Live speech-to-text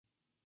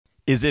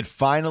Is it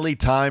finally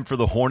time for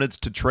the Hornets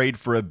to trade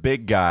for a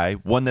big guy,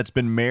 one that's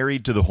been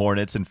married to the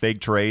Hornets and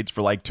fake trades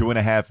for like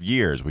 2.5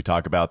 years? We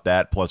talk about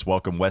that, plus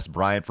welcome Wes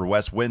Bryant for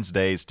Wes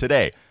Wednesdays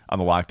today on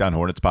the Locked On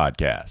Hornets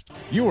podcast.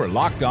 You are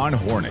Locked On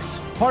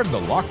Hornets, part of the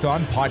Locked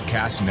On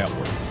Podcast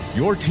Network,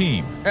 your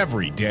team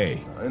every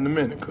day. In a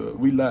minute, cuz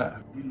we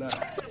live.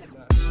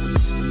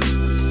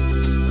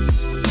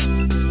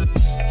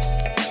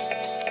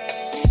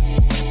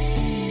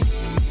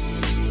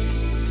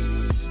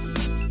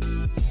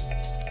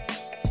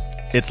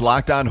 It's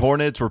Locked On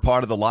Hornets. We're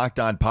part of the Locked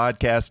On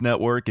Podcast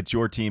Network. It's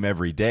your team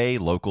every day.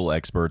 Local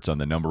experts on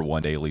the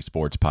 #1 daily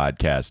sports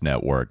podcast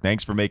network.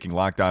 Thanks for making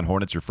Locked On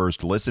Hornets your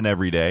first listen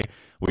every day.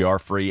 We are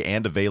free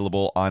and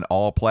available on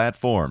all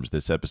platforms.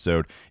 This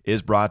episode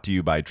is brought to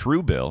you by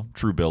Truebill.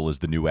 Truebill is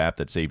the new app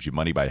that saves you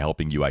money by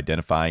helping you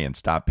identify and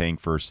stop paying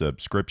for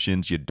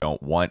subscriptions you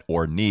don't want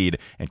or need,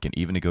 and can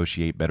even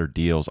negotiate better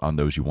deals on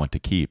those you want to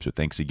keep. So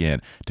thanks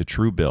again to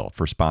Truebill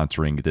for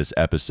sponsoring this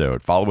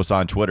episode. Follow us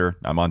on Twitter.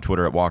 I'm on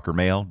Twitter at Walker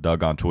Mail,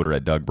 Doug on Twitter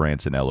at Doug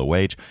Branson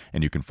LOH,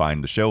 and you can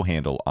find the show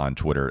handle on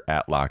Twitter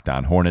at Locked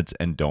On Hornets.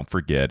 And don't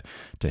forget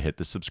to hit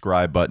the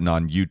subscribe button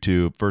on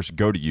YouTube. First,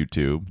 go to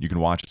YouTube. You can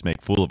watch us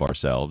make fool of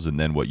ourselves, and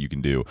then what you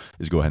can do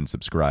is go ahead and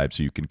subscribe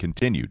so you can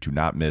continue to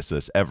not miss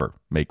us ever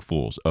make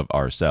fools of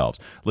ourselves.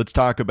 Let's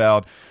talk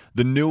about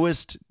the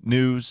newest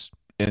news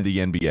in the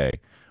NBA.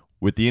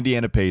 With the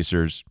Indiana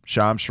Pacers,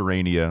 Shams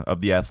Charania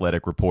of The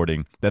Athletic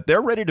reporting that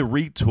they're ready to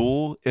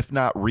retool, if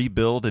not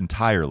rebuild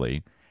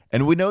entirely.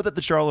 And we know that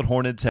the Charlotte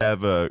Hornets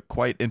have a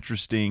quite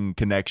interesting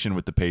connection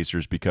with the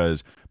Pacers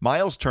because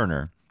Miles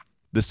Turner,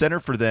 the center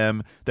for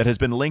them that has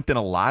been linked in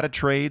a lot of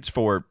trades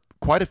for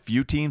quite a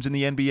few teams in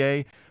the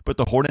NBA, but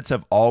the Hornets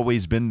have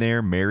always been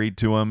there, married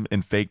to him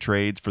in fake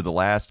trades for the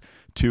last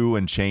 2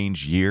 and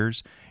change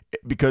years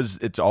because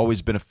it's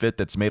always been a fit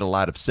that's made a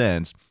lot of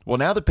sense. Well,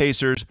 now the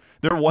Pacers,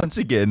 they're once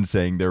again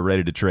saying they're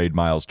ready to trade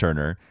Miles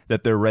Turner,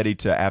 that they're ready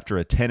to, after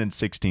a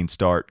 10-16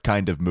 start,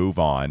 kind of move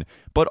on,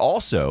 but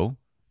also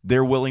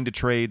they're willing to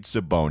trade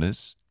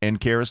Sabonis and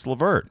Caris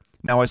LeVert.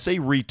 Now, I say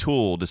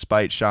retool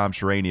despite Shams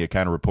Charania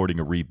kind of reporting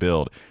a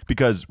rebuild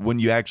because when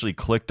you actually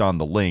clicked on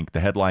the link, the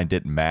headline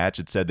didn't match.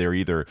 It said they're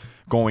either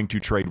going to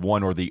trade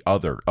one or the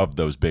other of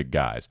those big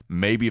guys.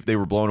 Maybe if they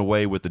were blown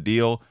away with the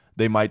deal,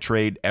 they might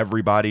trade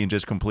everybody and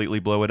just completely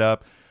blow it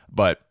up.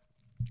 But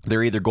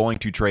they're either going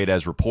to trade,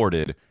 as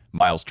reported,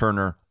 Miles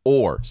Turner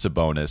or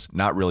Sabonis,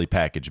 not really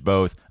package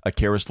both.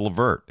 Caris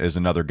LeVert is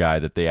another guy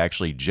that they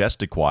actually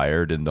just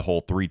acquired in the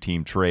whole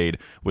 3-team trade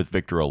with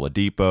Victor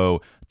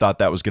Oladipo. Thought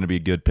that was going to be a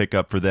good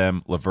pickup for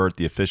them. LeVert,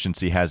 the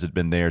efficiency hasn't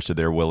been there, so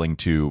they're willing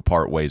to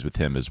part ways with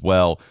him as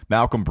well.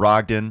 Malcolm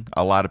Brogdon,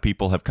 a lot of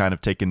people have kind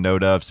of taken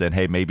note of, saying,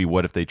 hey, maybe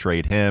what if they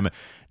trade him?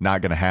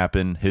 Not going to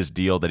happen. His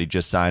deal that he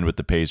just signed with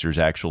the Pacers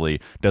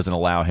actually doesn't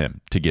allow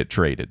him to get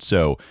traded.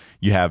 So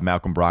you have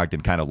Malcolm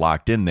Brogdon kind of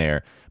locked in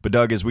there. But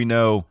Doug, as we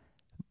know,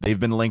 they've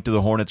been linked to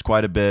the Hornets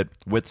quite a bit,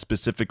 with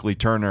specifically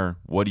Turner.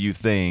 What do you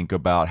think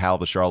about how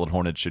the Charlotte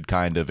Hornets should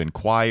kind of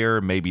inquire,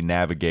 maybe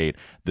navigate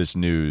this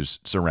news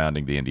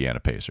surrounding the Indiana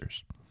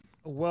Pacers?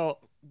 Well,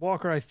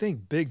 Walker, I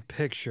think big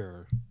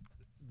picture,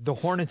 the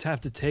Hornets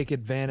have to take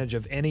advantage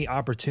of any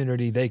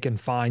opportunity they can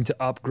find to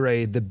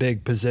upgrade the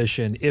big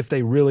position if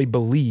they really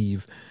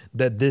believe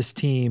that this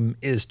team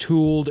is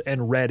tooled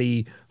and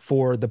ready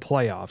for the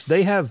playoffs.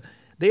 They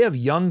have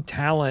young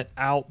talent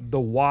out the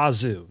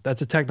wazoo.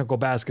 That's a technical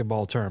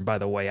basketball term, by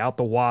the way, out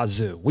the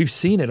wazoo. We've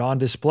seen it on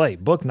display.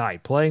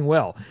 Bouknight playing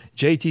well.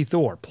 JT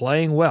Thor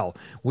playing well.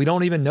 We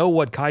don't even know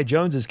what Kai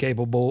Jones is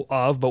capable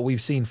of, but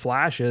we've seen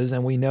flashes,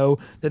 and we know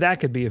that that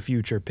could be a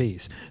future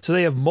piece. So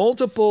they have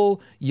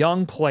multiple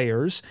young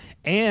players,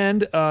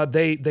 and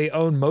they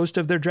own most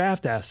of their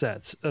draft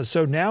assets.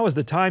 So now is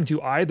the time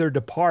to either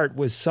depart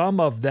with some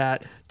of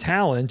that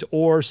talent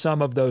or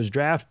some of those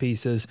draft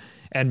pieces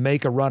and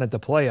make a run at the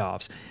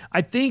playoffs.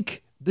 I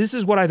think this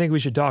is what I think we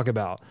should talk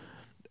about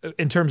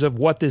in terms of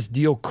what this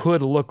deal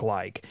could look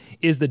like,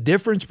 is the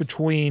difference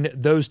between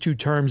those two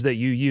terms that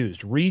you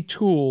used,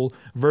 retool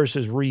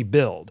versus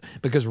rebuild.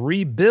 Because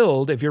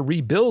rebuild, if you're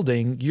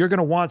rebuilding, you're going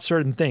to want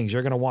certain things.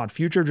 You're going to want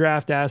future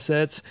draft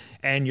assets,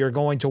 and you're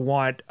going to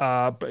want,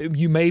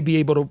 you may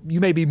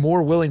be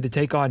more willing to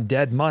take on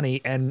dead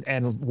money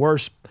and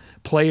worse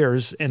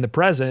players in the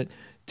present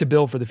to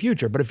build for the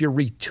future. But if you're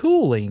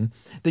retooling,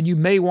 then you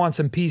may want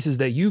some pieces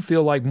that you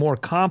feel like more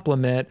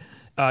complement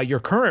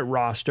your current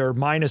roster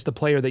minus the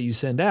player that you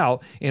send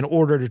out in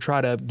order to try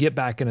to get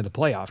back into the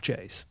playoff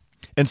chase.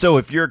 And so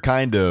if you're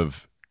kind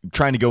of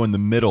trying to go in the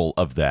middle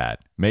of that,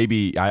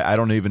 maybe, I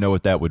don't even know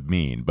what that would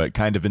mean, but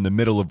kind of in the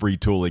middle of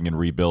retooling and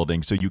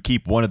rebuilding. So you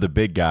keep one of the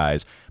big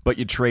guys, but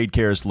you trade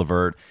Caris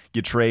LeVert,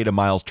 you trade a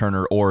Miles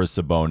Turner or a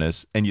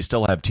Sabonis, and you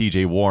still have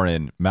TJ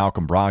Warren,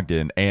 Malcolm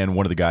Brogdon, and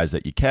one of the guys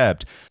that you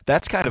kept.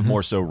 That's kind of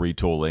more so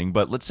retooling.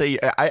 But let's say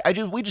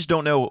we just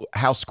don't know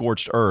how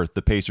scorched earth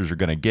the Pacers are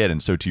going to get.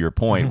 And so to your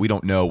point, we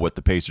don't know what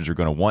the Pacers are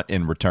going to want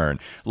in return.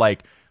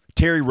 Like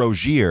Terry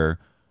Rozier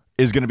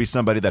is going to be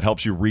somebody that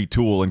helps you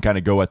retool and kind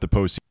of go at the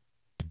postseason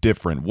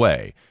different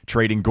way.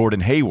 Trading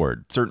Gordon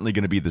Hayward, certainly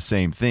going to be the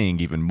same thing,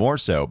 even more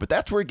so. But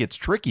that's where it gets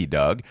tricky,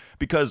 Doug,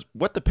 because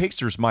what the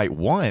Pacers might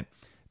want,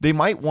 they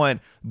might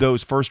want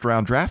those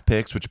first-round draft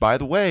picks, which, by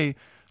the way,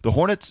 the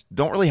Hornets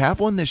don't really have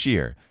one this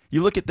year.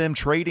 You look at them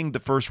trading the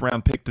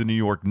first-round pick to the New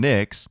York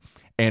Knicks,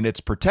 and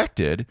it's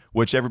protected,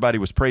 which everybody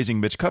was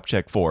praising Mitch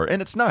Kupchak for.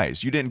 And it's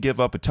nice. You didn't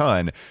give up a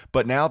ton,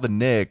 but now the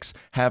Knicks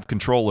have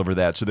control over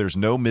that, so there's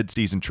no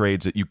midseason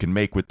trades that you can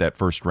make with that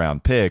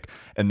first-round pick.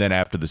 And then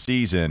after the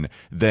season,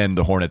 then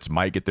the Hornets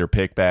might get their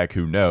pick back.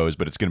 Who knows?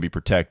 But it's going to be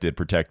protected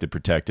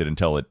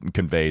until it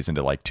conveys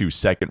into like 2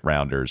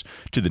 second-rounders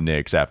to the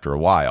Knicks after a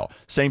while.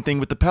 Same thing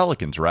with the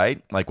Pelicans,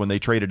 right? Like when they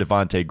traded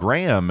Devontae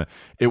Graham,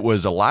 it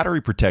was a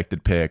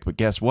lottery-protected pick, but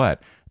guess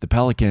what? The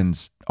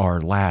Pelicans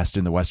are last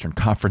in the Western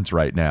Conference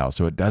right now,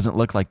 so it doesn't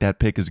look like that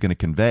pick is going to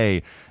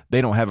convey. They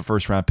don't have a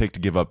first-round pick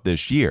to give up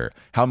this year.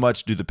 How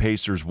much do the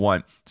Pacers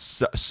want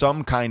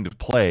some kind of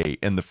play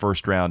in the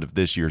first round of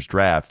this year's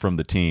draft from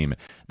the team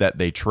that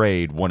they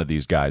trade one of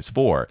these guys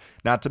for?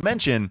 Not to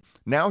mention,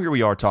 now here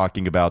we are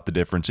talking about the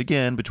difference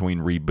again between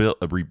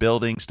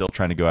rebuilding, still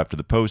trying to go after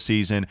the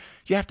postseason.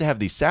 You have to have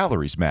these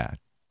salaries matched.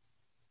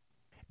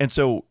 And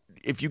so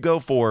if you go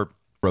for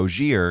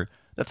Rozier,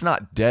 that's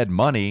not dead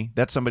money.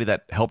 That's somebody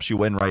that helps you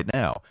win right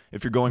now.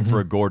 If you're going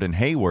for a Gordon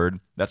Hayward,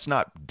 that's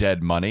not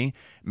dead money.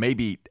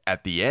 Maybe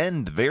at the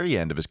end, the very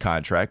end of his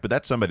contract, but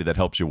that's somebody that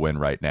helps you win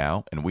right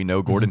now. And we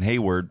know Gordon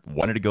Hayward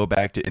wanted to go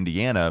back to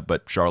Indiana,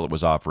 but Charlotte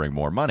was offering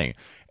more money.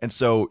 And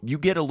so you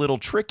get a little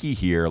tricky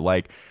here.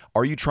 Like,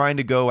 are you trying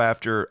to go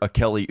after a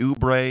Kelly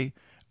Oubre,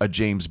 a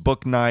James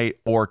Bouknight,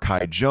 or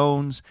Kai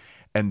Jones,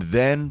 and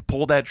then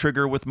pull that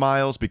trigger with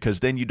Miles, because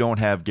then you don't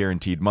have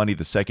guaranteed money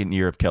the second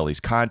year of Kelly's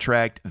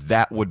contract?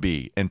 That would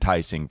be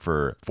enticing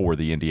for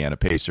the Indiana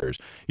Pacers.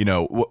 You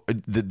know,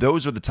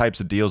 those are the types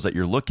of deals that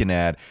you're looking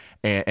at,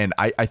 and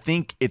I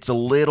think it's a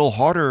little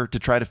harder to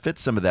try to fit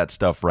some of that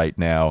stuff right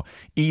now,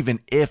 even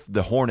if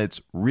the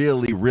Hornets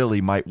really, really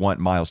might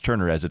want Miles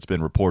Turner, as it's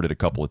been reported a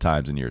couple of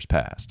times in years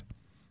past.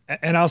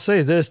 And I'll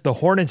say this, the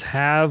Hornets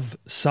have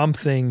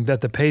something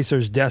that the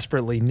Pacers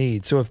desperately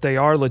need. So if they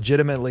are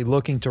legitimately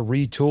looking to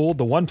retool,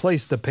 the one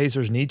place the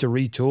Pacers need to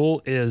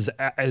retool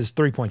is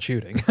three-point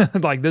shooting.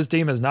 Like, this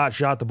team has not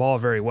shot the ball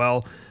very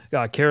well.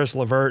 Karis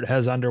LeVert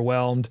has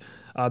underwhelmed.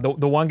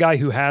 The one guy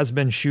who has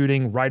been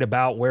shooting right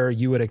about where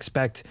you would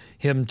expect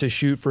him to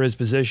shoot for his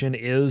position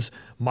is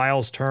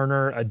Miles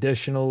Turner.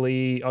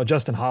 Additionally,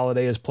 Justin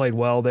Holiday has played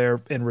well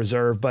there in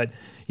reserve, but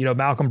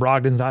Malcolm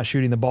Brogdon's not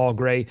shooting the ball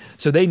great.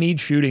 So they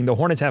need shooting. The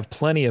Hornets have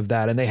plenty of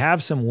that, and they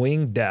have some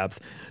wing depth.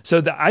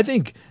 So I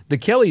think the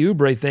Kelly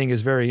Oubre thing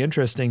is very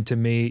interesting to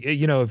me.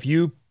 If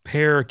you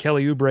pair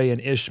Kelly Oubre and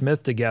Ish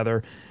Smith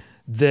together,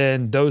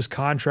 then those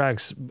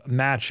contracts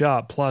match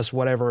up, plus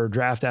whatever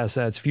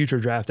future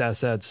draft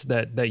assets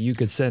that you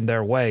could send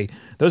their way.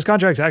 Those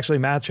contracts actually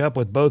match up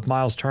with both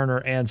Miles Turner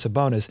and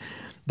Sabonis.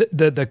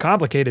 The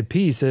complicated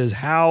piece is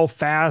how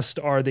fast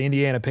are the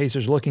Indiana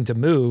Pacers looking to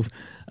move,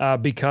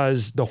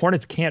 because the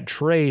Hornets can't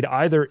trade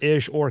either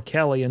Ish or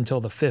Kelly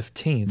until the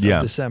 15th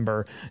of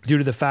December, due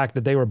to the fact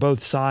that they were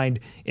both signed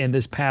in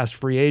this past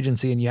free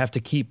agency, and you have to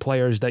keep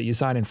players that you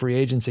sign in free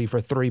agency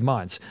for 3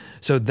 months.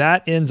 So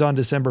that ends on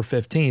December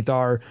 15th.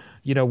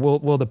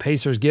 Will the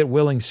Pacers get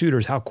willing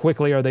suitors? How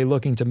quickly are they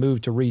looking to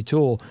move to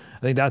retool?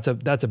 I think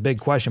that's a big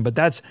question, but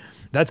that's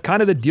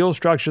kind of the deal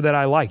structure that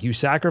I like. You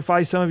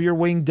sacrifice some of your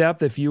wing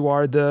depth if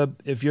you're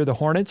the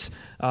Hornets,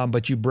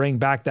 but you bring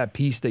back that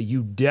piece that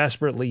you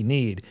desperately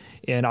need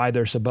in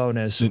either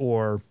Sabonis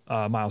or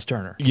Miles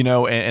Turner.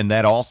 And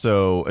that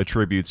also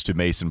attributes to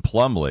Mason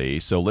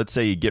Plumlee. So let's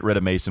say you get rid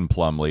of Mason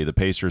Plumlee, the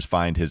Pacers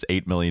find his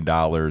 $8 million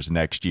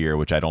next year,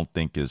 which I don't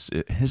think is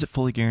it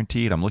fully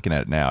guaranteed? I'm looking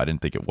at it now. I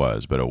didn't think it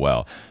was, but oh well.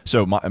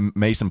 So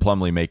Mason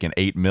Plumlee making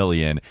 $8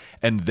 million,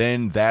 and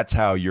then that's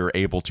how you're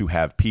able to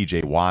have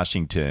PJ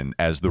Washington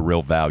as the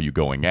real value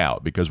going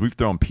out, because we've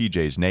thrown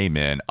PJ's name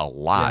in a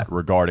lot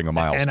regarding a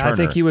Miles Turner. And I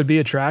think he would be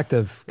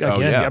attractive.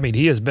 Again, I mean,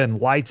 he has been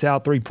lights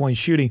out three-point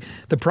shooting.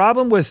 The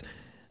problem with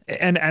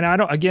and I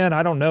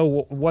don't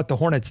know what the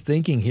Hornets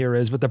thinking here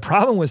is, but the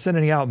problem with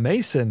sending out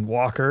Mason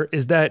Walker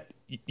is that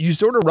you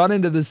sort of run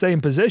into the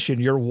same position.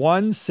 You're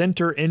one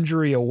center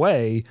injury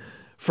away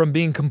from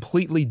being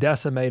completely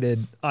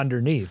decimated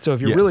underneath. So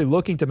if you're really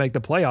looking to make the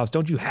playoffs,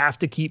 don't you have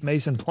to keep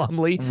Mason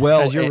Plumlee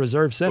as your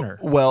reserve center?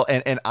 Well,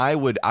 and I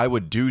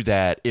would do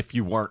that if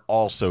you weren't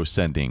also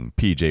sending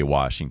PJ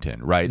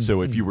Washington, right? Mm-hmm.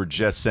 So if you were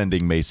just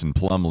sending Mason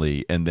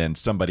Plumlee and then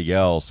somebody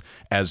else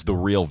as the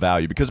real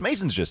value, because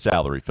Mason's just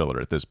salary filler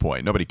at this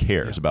point. Nobody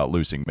cares about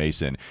losing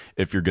Mason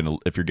if you're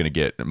gonna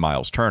get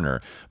Miles Turner.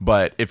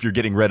 But if you're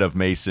getting rid of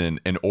Mason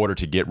in order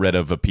to get rid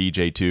of a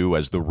PJ2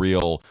 as the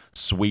real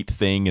sweet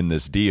thing in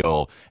this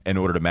deal, in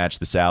order to match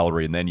the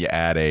salary, and then you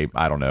add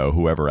I don't know,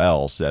 whoever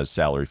else as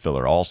salary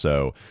filler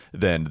also,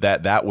 then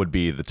that would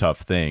be the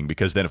tough thing,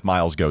 because then if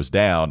Miles goes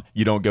down,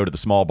 you don't go to the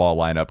small ball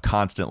lineup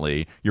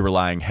constantly. You're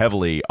relying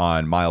heavily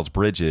on Miles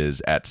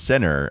Bridges at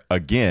center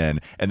again,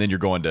 and then you're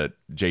going to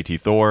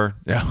JT Thor.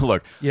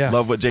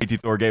 Love what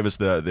JT Thor gave us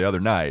the other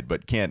night,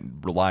 but can't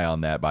rely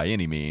on that by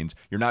any means.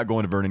 You're not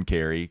going to Vernon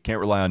Carey. Can't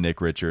rely on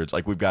Nick Richards.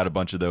 Like, we've got a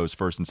bunch of those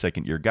first and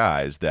second year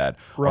guys that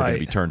are going to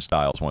be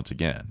turnstiles once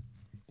again.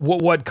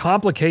 What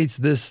complicates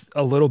this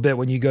a little bit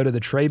when you go to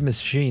the trade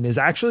machine is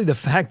actually the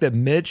fact that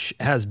Mitch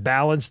has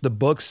balanced the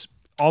books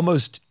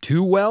almost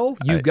too well.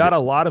 You've got a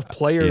lot of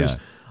players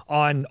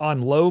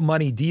on low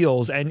money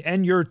deals,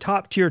 and your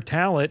top tier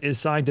talent is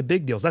signed to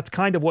big deals. That's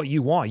kind of what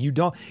you want. You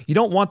don't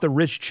want the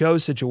Rich Cho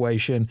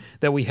situation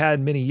that we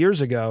had many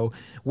years ago,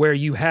 where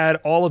you had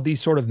all of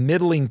these sort of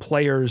middling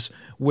players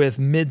with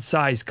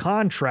mid-sized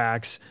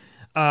contracts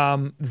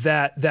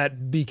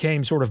that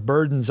became sort of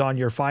burdens on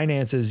your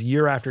finances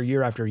year after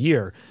year after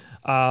year.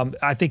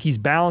 I think he's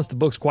balanced the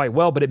books quite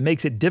well, but it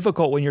makes it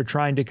difficult when you're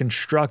trying to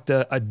construct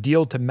a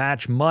deal to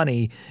match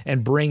money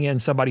and bring in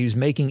somebody who's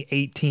making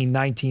 18,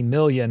 19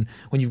 million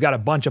when you've got a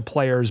bunch of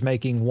players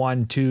making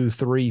 $1, $2,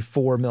 $3,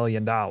 $4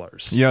 million.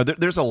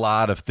 There's a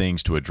lot of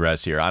things to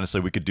address here.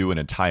 Honestly, we could do an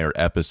entire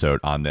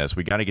episode on this.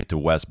 We got to get to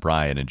Wes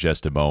Bryant in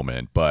just a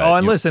moment.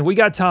 But listen, we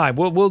got time.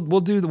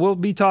 We'll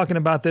be talking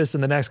about this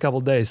in the next couple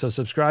of days. So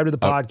subscribe to the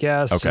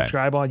podcast.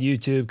 Subscribe on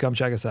YouTube. Come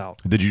check us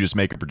out. Did you just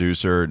make a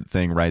producer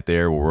thing right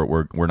there?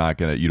 We're not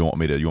gonna. You want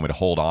me to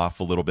hold off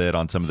a little bit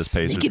on some of this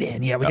pace? Sneak it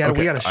in. Yeah, we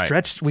gotta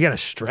stretch. We gotta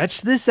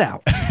stretch this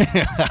out.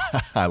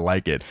 I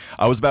like it.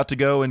 I was about to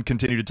go and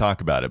continue to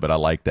talk about it, but I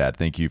like that.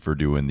 Thank you for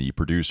doing the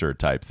producer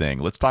type thing.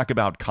 Let's talk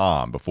about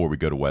Calm before we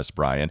go to Wes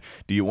Bryant.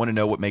 Do you want to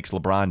know what makes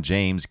LeBron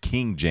James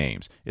King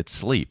James? It's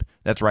sleep.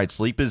 That's right.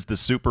 Sleep is the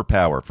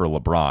superpower for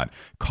LeBron.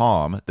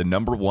 Calm, the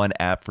 #1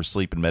 app for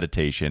sleep and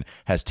meditation,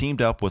 has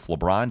teamed up with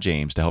LeBron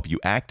James to help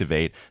you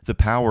activate the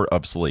power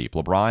of sleep.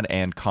 LeBron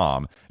and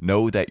Calm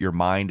know that your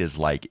mind is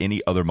like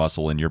any other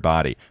muscle in your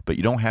body, but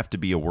you don't have to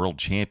be a world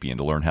champion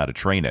to learn how to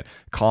train it.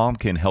 Calm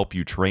can help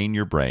you train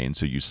your brain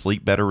so you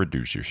sleep better,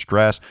 reduce your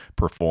stress,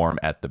 perform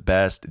at the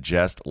best,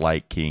 just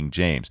like King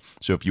James.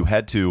 So if you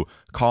head to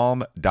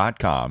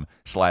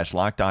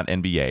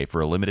calm.com/LockedOnNBA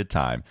for a limited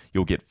time,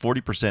 you'll get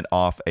 40%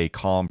 off a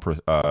Calm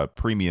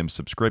premium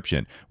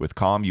subscription. With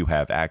Calm, you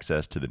have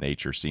access to the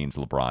nature scenes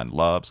LeBron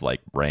loves,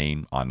 like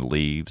rain on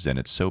leaves, and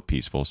it's so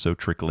peaceful, so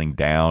trickling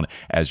down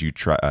as you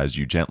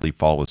gently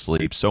fall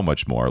asleep. So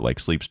much more, like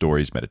sleep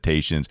stories,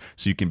 meditations,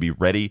 so you can be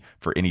ready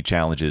for any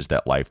challenges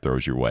that life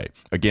throws your way.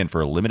 Again,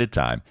 for a limited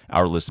time,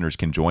 our listeners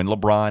can join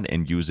LeBron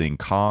in using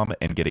Calm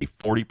and get a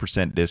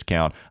 40%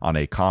 discount on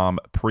a Calm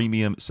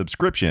premium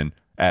subscription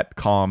at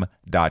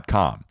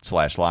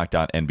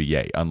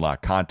calm.com/LockedOnNBA.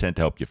 Unlock content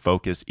to help you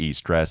focus, ease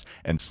stress,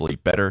 and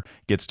sleep better.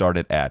 Get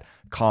started at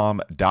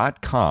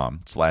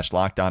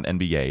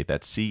calm.com/LockedOnNBA.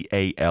 That's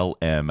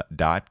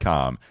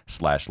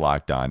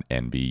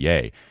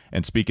CALM.com/LockedOnNBA.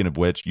 And speaking of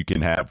which, you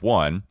can have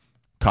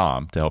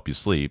Calm to help you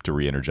sleep, to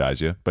re-energize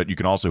you, but you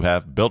can also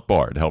have Built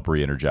Bar to help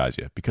re-energize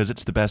you, because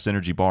it's the best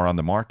energy bar on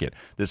the market.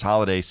 This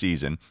holiday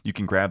season, you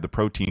can grab the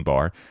protein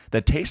bar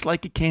that tastes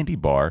like a candy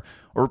bar,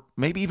 or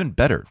maybe even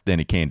better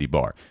than a candy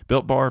bar.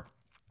 Built Bar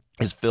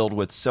is filled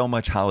with so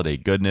much holiday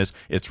goodness.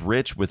 It's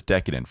rich with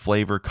decadent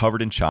flavor,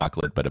 covered in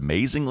chocolate, but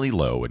amazingly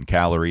low in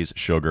calories,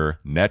 sugar,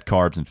 net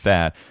carbs, and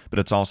fat. But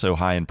it's also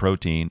high in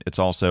protein. It's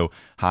also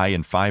high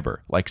in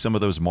fiber. Like some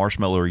of those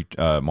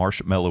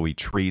marshmallowy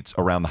treats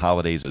around the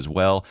holidays as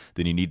well,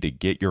 then you need to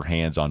get your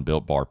hands on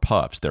Built Bar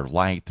Puffs. They're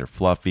light, they're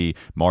fluffy,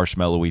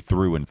 marshmallowy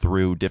through and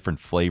through, different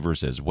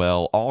flavors as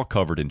well, all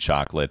covered in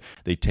chocolate.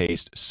 They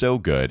taste so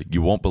good,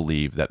 you won't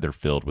believe that they're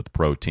filled with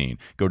protein.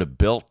 Go to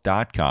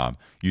Built.com,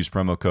 use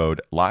promo code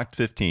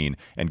LOCKED15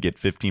 and get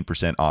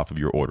 15% off of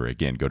your order.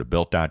 Again, go to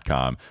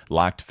Built.com,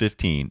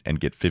 LOCKED15, and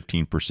get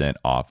 15%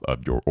 off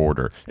of your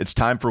order. It's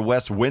time for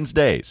Wes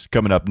Wednesdays,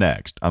 coming up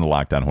next on the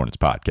Locked On Hornets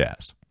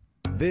podcast.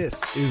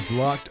 This is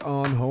Locked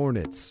On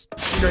Hornets.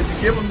 You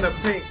give them the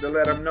pink to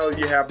let them know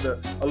you have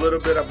a little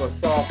bit of a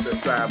softer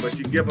side, but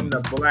you give them the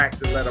black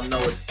to let them know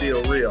it's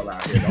still real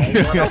out here. Don't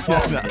run up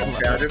on me,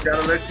 okay? I just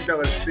got to let you know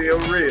it's still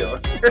real.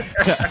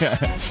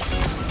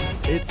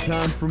 It's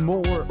time for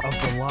more of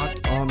the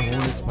Locked On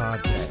Hornets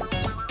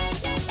podcast.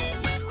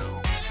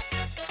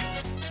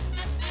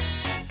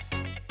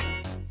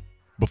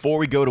 Before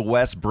we go to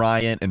Wes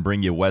Bryant and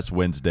bring you Wes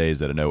Wednesdays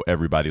that I know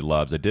everybody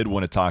loves, I did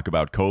want to talk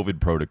about COVID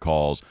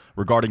protocols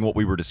regarding what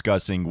we were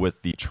discussing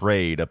with the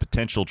trade, a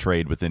potential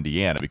trade with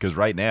Indiana, because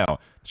right now,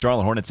 the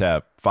Charlotte Hornets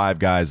have 5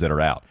 guys that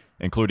are out.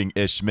 including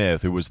Ish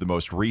Smith, who was the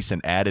most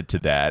recent added to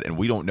that, and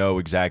we don't know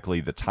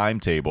exactly the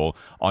timetable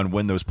on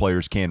when those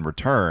players can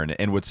return.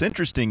 And what's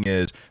interesting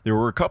is there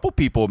were a couple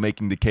people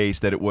making the case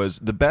that it was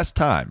the best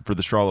time for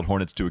the Charlotte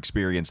Hornets to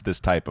experience this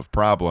type of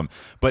problem.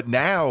 But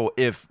now,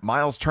 if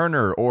Miles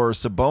Turner or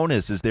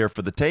Sabonis is there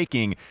for the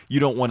taking, you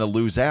don't want to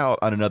lose out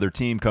on another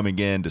team coming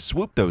in to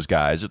swoop those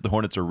guys if the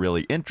Hornets are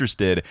really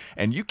interested.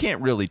 And you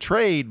can't really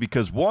trade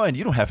because, one,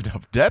 you don't have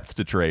enough depth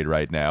to trade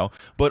right now,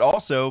 but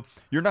also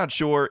you're not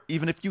sure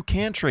even if you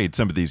can trade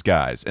some of these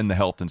guys in the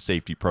health and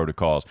safety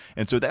protocols.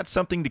 And so that's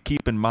something to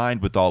keep in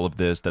mind with all of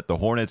this, that the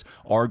Hornets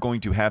are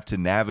going to have to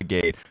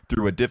navigate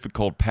through a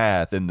difficult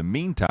path in the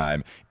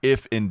meantime,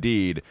 if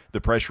indeed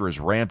the pressure is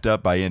ramped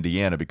up by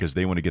Indiana because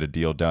they want to get a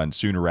deal done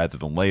sooner rather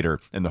than later,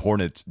 and the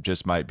Hornets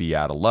just might be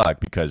out of luck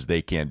because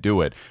they can't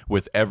do it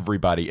with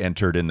everybody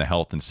entered in the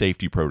health and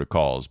safety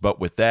protocols. But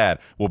with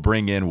that, we'll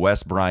bring in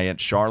Wes Bryant,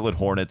 Charlotte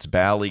Hornets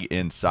Valley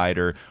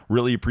insider.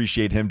 Really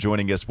appreciate him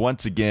joining us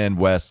once again.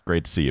 Wes,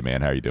 great to see you,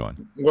 man. How are you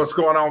doing? What's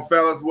going on,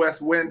 fellas?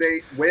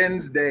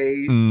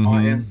 Wednesdays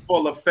are in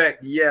full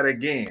effect yet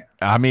again.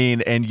 I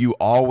mean, and you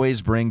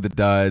always bring the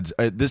duds.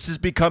 This is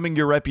becoming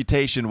your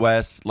reputation,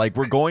 Wes. Like,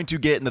 we're going to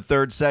get in the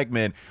third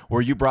segment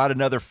where you brought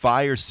another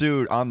fire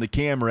suit on the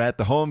camera at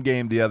the home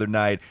game the other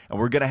night, and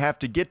we're going to have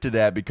to get to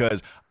that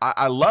because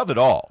I love it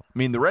all. I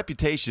mean, the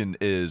reputation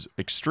is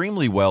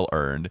extremely well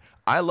earned.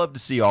 I love to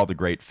see all the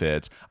great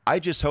fits. I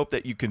just hope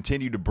that you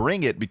continue to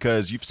bring it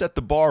because you've set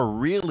the bar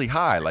really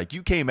high. Like,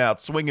 you came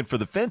out swinging for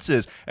the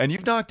fences and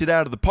you've knocked it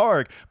out of the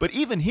park. But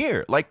even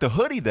here, like the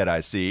hoodie that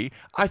I see,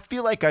 I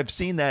feel like I've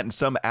seen that in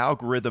some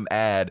algorithm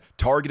ad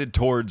targeted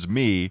towards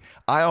me.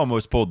 I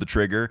almost pulled the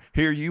trigger.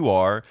 Here you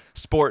are,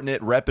 sporting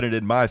it, repping it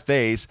in my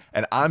face,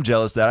 and I'm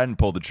jealous that I didn't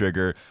pull the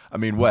trigger. I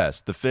mean,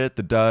 Wes, the fit,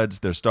 the duds,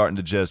 they're starting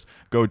to just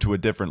go to a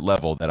different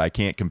level that I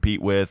can't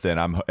compete with, and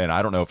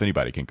I don't know if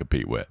anybody can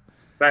compete with.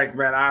 Thanks,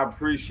 man. I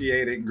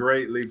appreciate it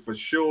greatly for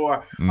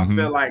sure. I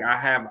feel like I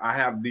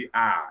have the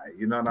eye.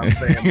 You know what I'm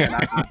saying? Man,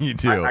 You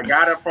do. I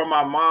got it from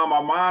my mom.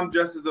 My mom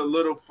just is a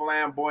little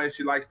flamboyant.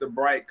 She likes the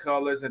bright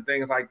colors and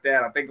things like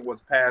that. I think it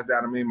was passed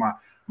down to me.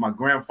 My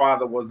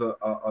grandfather was a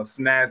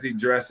snazzy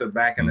dresser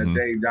back in the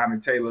day, Johnny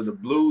Taylor, the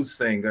blues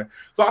singer.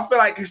 So I feel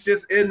like it's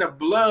just in the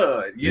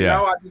blood. You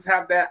know, I just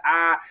have that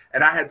eye.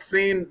 And I had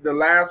seen the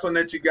last one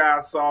that you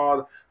guys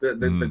saw,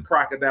 the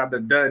crocodile, the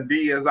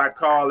Dundee, as I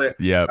call it.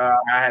 Yeah.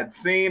 I had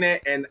seen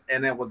it, and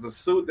it was a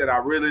suit that I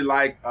really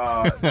liked.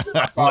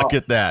 Look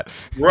at that.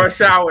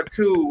 Rush Hour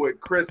 2 with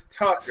Chris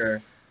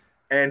Tucker.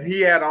 And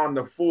he had on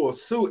the full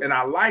suit, and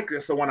I liked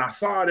it. So when I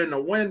saw it in the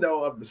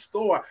window of the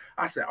store,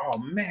 I said, oh,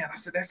 man. I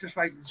said, that's just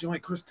like the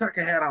joint Chris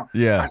Tucker had on.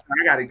 Yeah. I said,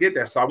 I got to get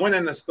that. So I went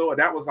in the store.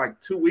 That was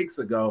like 2 weeks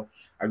ago.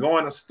 I go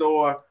in the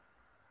store.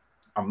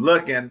 I'm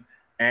looking,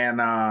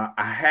 and I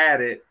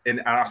had it,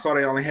 and I saw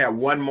they only had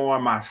one more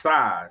in my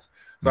size.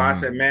 So I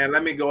said, man,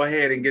 let me go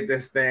ahead and get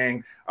this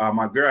thing.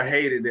 My girl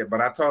hated it, but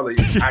I told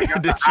her, I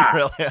got the eye.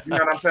 Really? You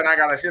know what I'm saying? I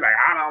got a shit like,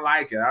 I don't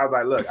like it. I was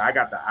like, look, I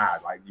got the eye.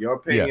 Like, your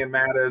opinion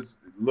matters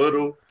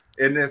little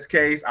in this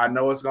case. I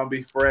know it's going to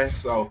be fresh.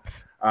 So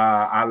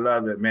I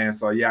love it, man.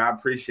 So, yeah, I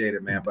appreciate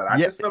it, man. But I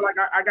just feel like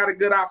I got a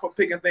good eye for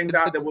picking things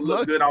out that will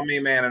look good on me,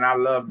 man. And I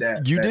love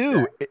that. You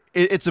do.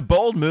 It's a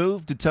bold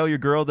move to tell your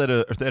girl that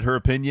her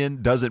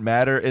opinion doesn't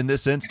matter in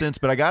this instance.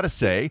 But I got to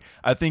say,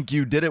 I think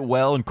you did it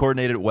well and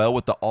coordinated it well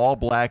with the all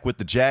black with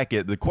the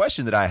jacket. The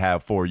question that I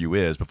have for you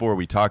is, before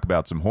we talk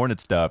about some Hornet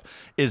stuff,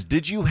 is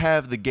did you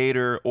have the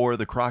gator or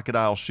the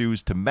crocodile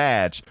shoes to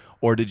match,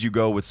 or did you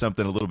go with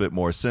something a little bit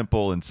more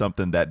simple and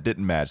something that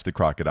didn't match the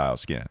crocodile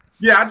skin?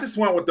 Yeah, I just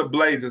went with the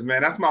Blazers,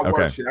 man. That's my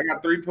worksheet. I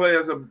got three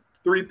pairs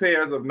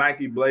of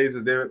Nike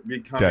Blazers. They're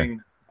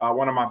becoming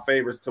one of my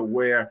favorites to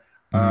wear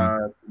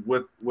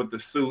with the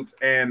suits,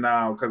 and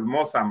because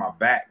most of the time my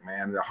back,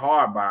 man, the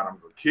hard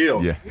bottoms will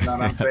kill. Yeah. You know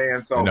what I'm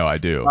saying? So no, I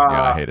do.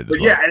 I hate it. But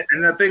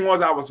and the thing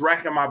was, I was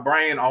racking my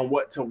brain on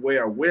what to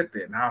wear with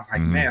it, and I was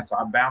like, man. So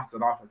I bounced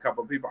it off a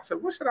couple of people. I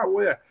said, what should I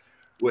wear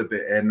with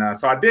it? And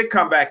so I did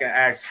come back and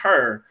ask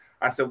her.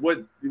 I said, what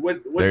do you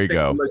think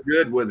would look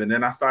good with it? And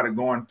then I started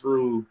going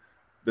through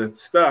the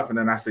stuff, and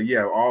then I said,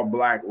 yeah, all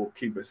black will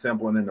keep it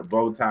simple, and then the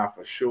bow tie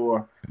for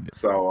sure.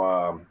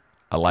 So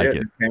I like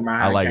it.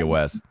 I like it,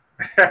 Wes.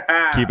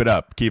 Keep it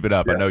up.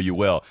 Yeah. I know you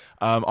will.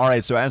 All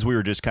right, so as we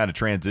were just kind of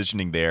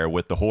transitioning there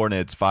with the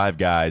Hornets, 5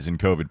 guys in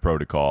COVID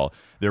protocol,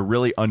 they're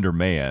really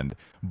undermanned,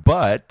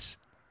 but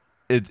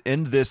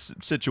in this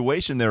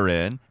situation they're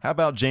in, how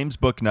about James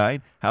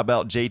Bouknight? How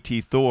about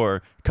JT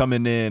Thor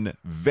coming in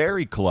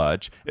very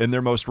clutch in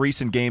their most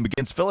recent game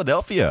against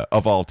Philadelphia,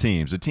 of all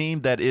teams, a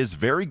team that is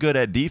very good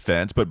at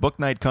defense, but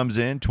Bouknight comes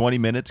in, 20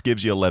 minutes,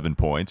 gives you 11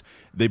 points.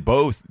 They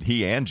both,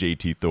 he and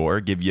JT Thor,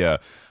 give you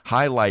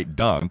highlight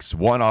dunks,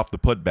 one off the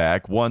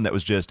putback, one that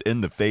was just in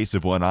the face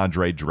of one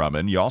Andre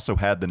Drummond. You also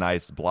had the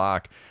nice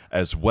block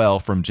as well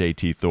from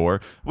JT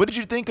Thor. What did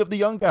you think of the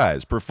young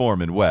guys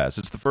performing, Wes?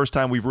 It's the first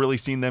time we've really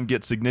seen them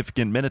get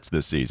significant minutes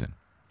this season.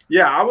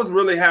 Yeah, I was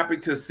really happy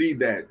to see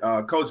that.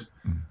 Coach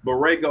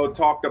Borrego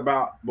talked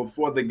about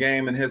before the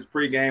game in his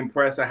pregame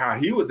presser how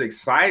he was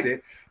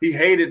excited. He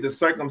hated the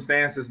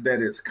circumstances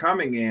that it's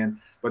coming in,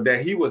 but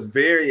that he was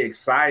very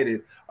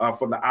excited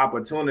for the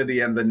opportunity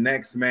and the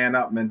next man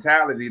up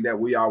mentality that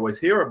we always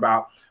hear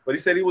about. But he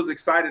said he was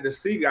excited to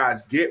see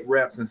guys get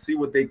reps and see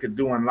what they could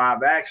do in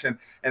live action.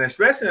 And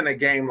especially in a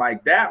game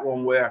like that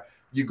one where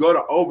you go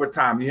to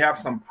overtime, you have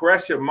some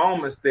pressure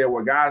moments there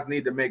where guys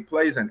need to make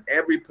plays and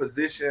every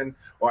position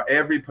or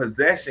every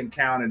possession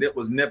counted. It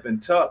was nip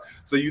and tuck.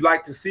 So you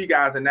like to see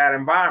guys in that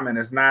environment.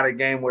 It's not a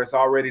game where it's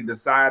already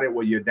decided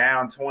where you're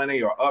down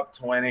 20 or up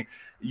 20.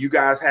 You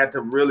guys had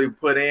to really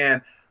put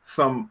in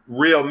some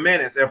real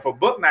minutes. And for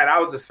Bouknight, I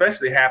was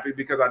especially happy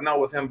because I know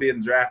with him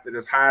being drafted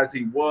as high as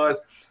he was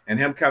and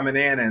him coming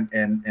in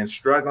and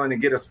struggling to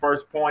get his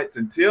first points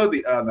until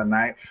the other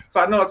night. So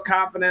I know his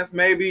confidence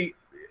maybe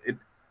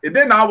it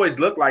didn't always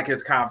look like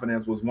his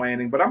confidence was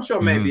waning, but I'm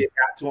sure maybe it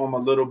got to him a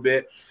little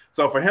bit.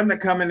 So for him to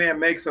come in there and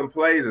make some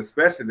plays,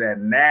 especially that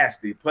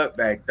nasty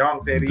putback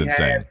dunk that he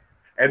had.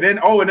 And then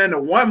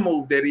the one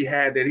move that he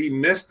had that he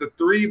missed the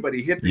three, but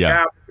he hit the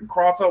guy with the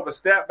crossover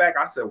step back.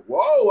 I said,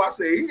 whoa, I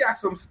said, he got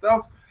some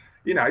stuff,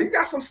 you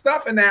got some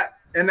stuff in that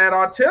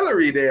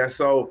artillery there.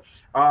 So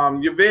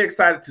you're very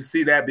excited to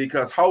see that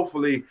because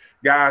hopefully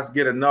guys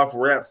get enough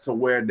reps to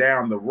where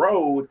down the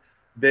road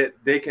that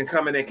they can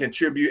come in and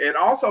contribute. And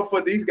also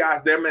for these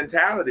guys, their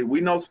mentality.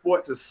 We know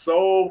sports is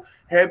so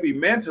heavy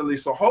mentally.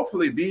 So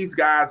hopefully these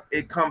guys,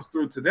 it comes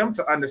through to them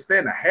to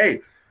understand that,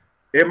 hey,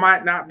 it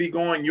might not be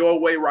going your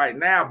way right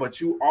now, but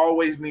you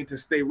always need to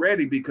stay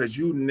ready because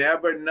you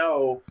never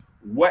know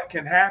what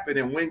can happen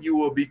and when you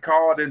will be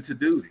called into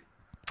duty.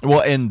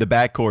 Well, and the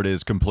backcourt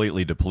is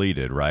completely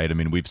depleted, right? I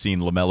mean, we've seen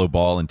LaMelo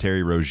Ball and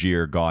Terry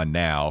Rozier gone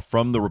now.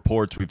 From the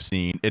reports we've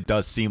seen, it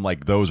does seem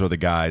like those are the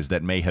guys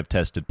that may have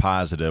tested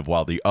positive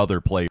while the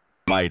other players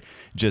might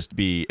just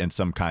be in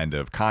some kind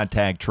of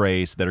contact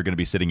trace that are going to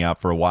be sitting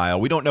out for a while.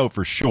 We don't know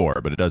for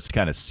sure, but it does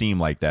kind of seem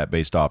like that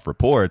based off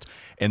reports.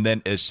 And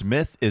then Ish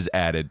Smith is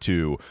added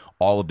to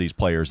all of these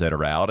players that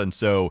are out. And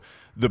so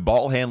the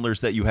ball handlers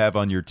that you have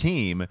on your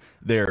team,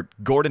 they're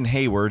Gordon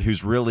Hayward,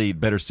 who's really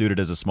better suited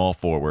as a small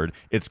forward.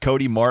 It's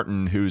Cody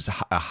Martin, who's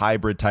a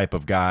hybrid type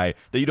of guy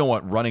that you don't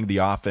want running the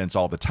offense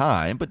all the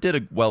time, but did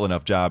a well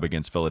enough job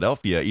against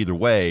Philadelphia. Either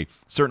way,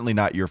 certainly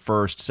not your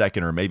first,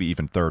 second, or maybe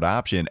even third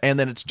option. And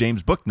then it's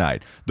James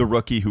Bouknight, the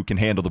rookie who can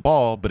handle the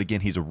ball, but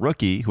again, he's a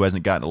rookie who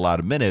hasn't gotten a lot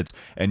of minutes,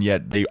 and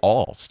yet they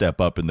all step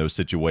up in those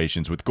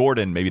situations. With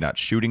Gordon maybe not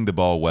shooting the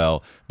ball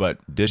well,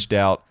 but dished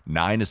out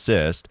 9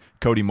 assists.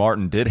 Cody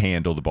Martin did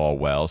handle the ball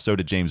well. So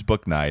did James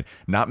Bouknight.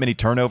 Not many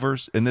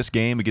turnovers in this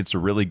game against a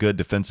really good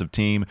defensive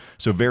team.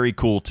 So very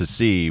cool to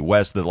see.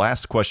 Wes, the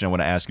last question I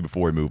want to ask you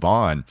before we move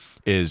on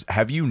is,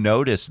 have you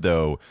noticed,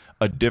 though,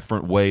 a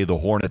different way the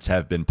Hornets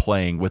have been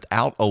playing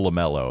without a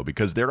LaMelo?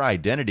 Because their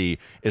identity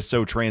is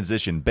so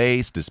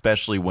transition-based,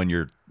 especially when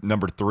you're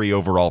number 3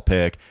 overall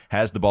pick,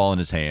 has the ball in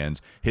his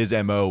hands. His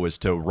MO is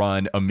to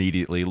run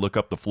immediately, look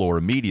up the floor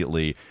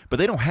immediately, but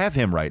they don't have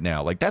him right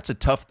now. Like, that's a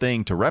tough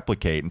thing to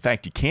replicate. In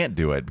fact, you can't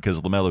do it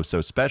because LaMelo is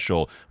so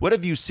special. What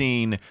have you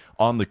seen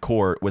on the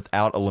court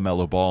without a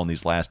LaMelo Ball in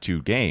these last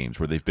 2 games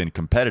where they've been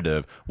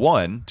competitive?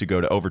 One, to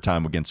go to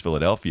overtime against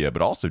Philadelphia,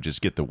 but also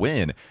just get the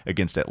win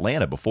against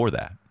Atlanta before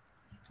that.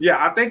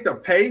 Yeah, I think the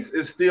pace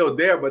is still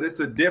there, but it's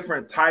a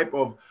different type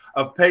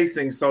of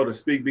pacing, so to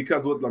speak,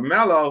 because with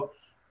LaMelo,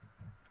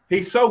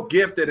 he's so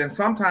gifted, and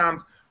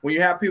sometimes when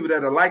you have people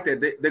that are like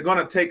that, they're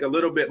going to take a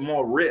little bit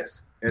more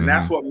risk, and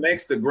that's what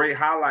makes the great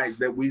highlights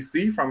that we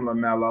see from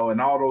LaMelo and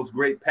all those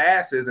great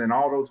passes and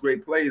all those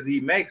great plays he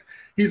makes.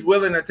 He's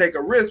willing to take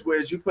a risk,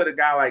 whereas you put a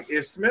guy like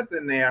Ish Smith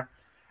in there,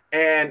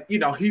 and,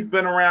 he's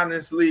been around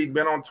this league,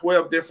 been on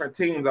 12 different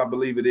teams, I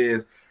believe it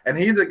is, and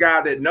he's a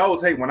guy that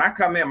knows, hey, when I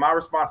come in, my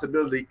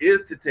responsibility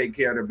is to take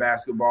care of the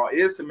basketball,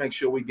 is to make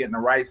sure we get in the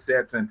right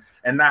sets and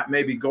not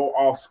maybe go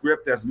off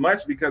script as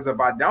much, because if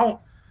I don't,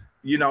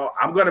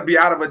 I'm going to be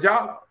out of a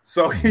job.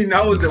 So he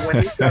knows that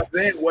when he comes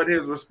in, what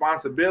his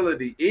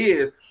responsibility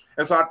is.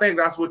 And so I think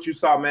that's what you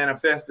saw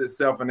manifest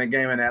itself in the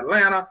game in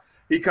Atlanta.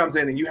 He comes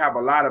in and you have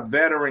a lot of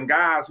veteran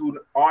guys who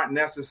aren't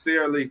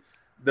necessarily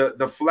the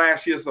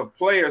flashiest of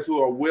players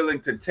who are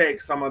willing to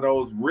take some of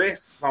those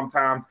risks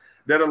sometimes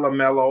that a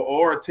LaMelo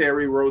or a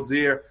Terry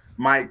Rozier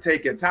might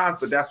take at times,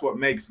 but that's what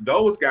makes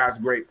those guys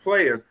great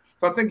players.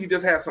 So I think you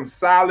just had some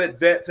solid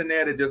vets in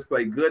there that just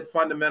played good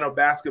fundamental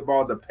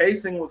basketball. The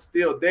pacing was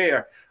still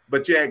there,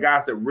 but you had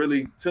guys that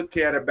really took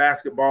care of the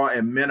basketball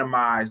and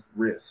minimized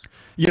risk.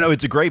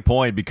 It's a great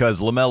point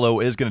because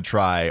LaMelo is going to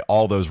try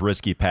all those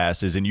risky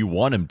passes, and you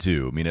want him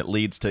to. I mean, it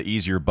leads to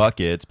easier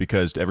buckets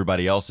because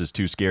everybody else is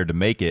too scared to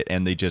make it,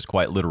 and they just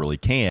quite literally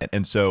can't.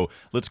 And so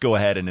let's go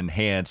ahead and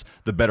enhance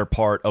the better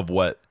part of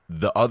what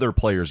the other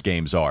players'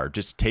 games are,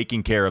 just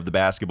taking care of the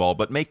basketball,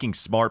 but making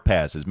smart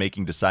passes,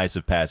 making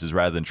decisive passes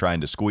rather than trying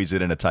to squeeze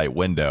it in a tight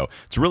window.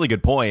 It's a really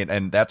good point,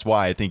 and that's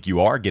why I think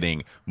you are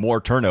getting more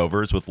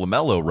turnovers with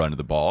LaMelo running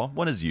the ball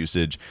when his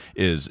usage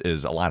is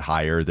a lot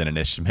higher than an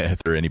Ish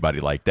Smith or anybody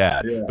like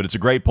that. Yeah. But it's a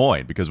great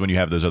point, because when you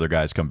have those other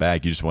guys come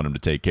back, you just want them to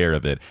take care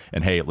of it.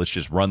 And hey, let's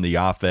just run the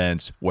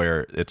offense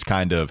where it's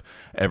kind of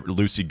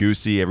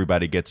loosey-goosey.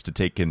 Everybody gets to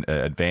take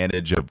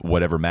advantage of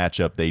whatever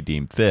matchup they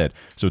deem fit.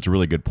 So it's a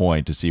really good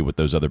point to see what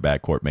those other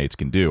backcourt mates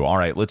can do. All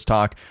right, let's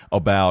talk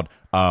about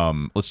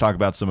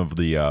some of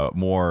the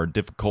more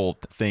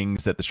difficult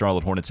things that the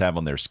Charlotte Hornets have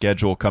on their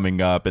schedule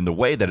coming up, and the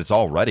way that it's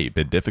already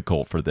been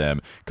difficult for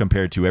them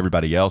compared to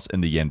everybody else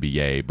in the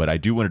NBA. But I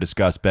do want to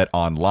discuss Bet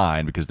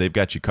Online, because they've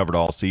got you covered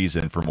all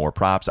season for more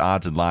props,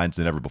 odds, and lines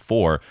than ever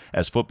before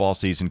as football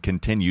season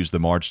continues the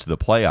march to the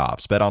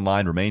playoffs. Bet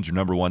Online remains your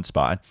number one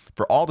spot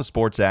for all the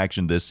sports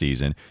action this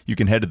season. You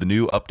can head to the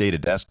new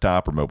updated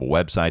desktop or mobile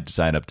website to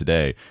sign up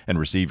today and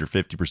receive your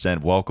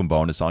 50% welcome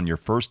bonus on your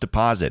first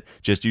deposit.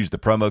 Just use the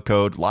promo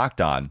code Locked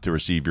On to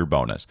receive your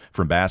bonus.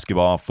 From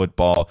basketball,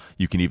 football,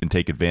 you can even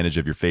take advantage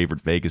of your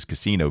favorite Vegas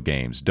casino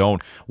games.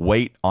 Don't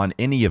wait on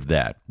any of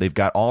that. They've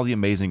got all the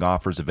amazing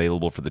offers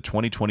available for the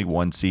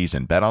 2021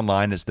 season. Bet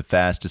Online is the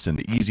fastest and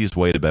the easiest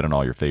way to bet on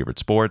all your favorite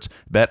sports.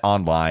 Bet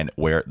Online,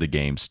 where the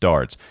game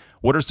starts.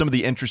 What are some of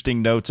the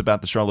interesting notes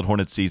about the Charlotte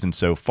Hornets season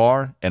so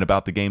far and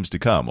about the games to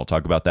come? We'll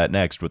talk about that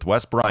next with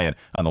Wes Bryant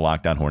on the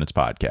Locked On Hornets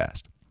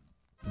podcast.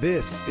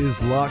 This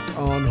is Locked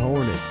On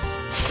Hornets.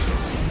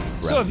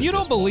 So if you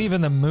don't believe in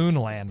the moon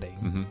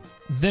landing,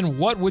 then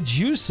what would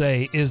you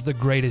say is the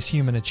greatest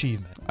human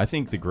achievement? I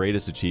think the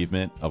greatest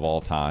achievement of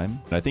all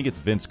time, and I think it's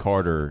Vince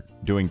Carter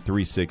doing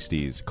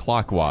 360s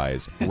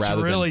clockwise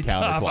rather really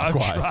than tough.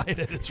 counterclockwise. I've tried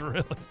it. It's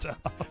really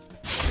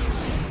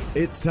tough.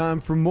 It's time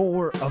for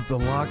more of the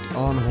Locked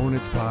On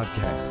Hornets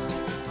podcast.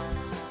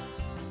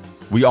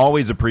 We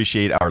always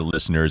appreciate our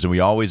listeners, and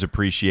we always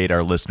appreciate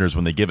our listeners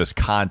when they give us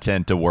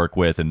content to work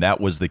with, and that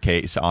was the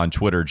case on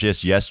Twitter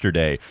just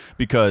yesterday,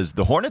 because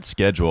the Hornets'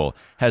 schedule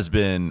has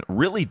been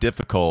really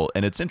difficult,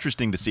 and it's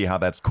interesting to see how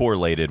that's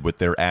correlated with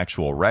their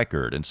actual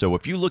record. And so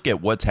if you look at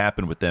what's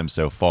happened with them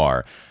so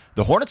far,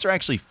 the Hornets are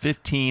actually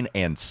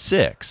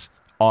 15-6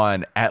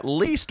 on at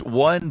least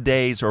 1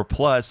 days or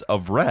plus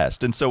of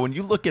rest. And so when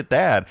you look at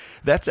that,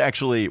 that's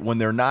actually when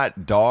they're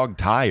not dog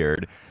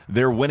tired,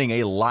 they're winning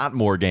a lot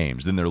more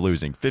games than they're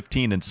losing,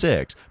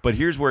 15-6. But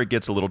here's where it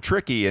gets a little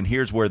tricky, and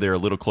here's where they're a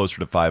little closer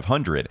to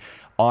 500.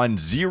 On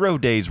 0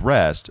 days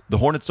rest, the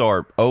Hornets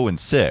are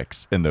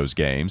 0-6 in those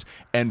games,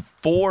 and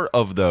 4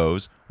 of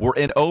those were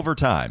in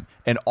overtime.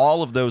 And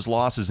all of those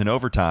losses in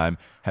overtime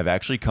have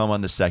actually come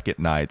on the second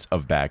nights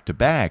of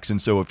back-to-backs.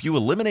 And so if you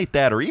eliminate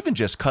that or even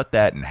just cut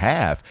that in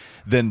half,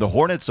 then the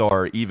Hornets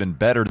are even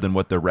better than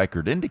what their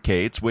record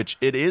indicates, which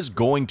it is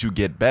going to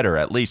get better.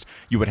 At least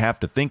you would have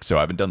to think so.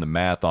 I haven't done the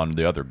math on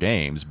the other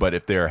games, but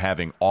if they're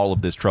having all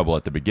of this trouble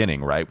at the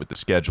beginning, right, with the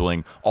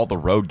scheduling, all the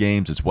road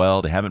games as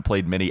well, they haven't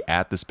played many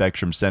at the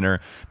Spectrum Center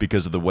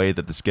because of the way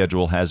that the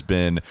schedule has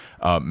been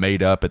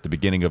made up at the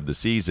beginning of the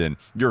season.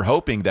 You're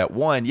hoping that,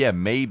 one,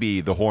 maybe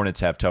the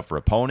Hornets have tougher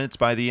opponents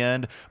by the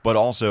end, but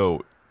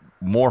also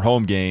more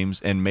home games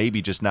and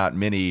maybe just not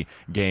many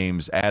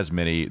games as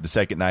many the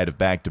second night of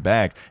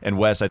back-to-back. And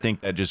Wes, I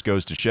think that just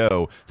goes to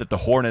show that the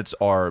Hornets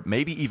are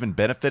maybe even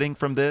benefiting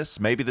from this.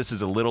 Maybe this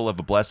is a little of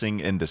a blessing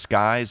in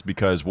disguise,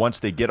 because once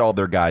they get all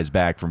their guys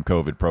back from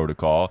COVID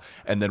protocol,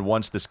 and then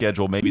once the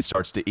schedule maybe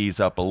starts to ease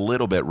up a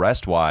little bit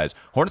rest-wise,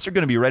 Hornets are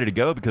going to be ready to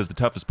go because the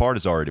toughest part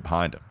is already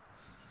behind them.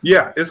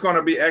 Yeah, it's going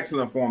to be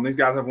excellent for them. These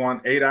guys have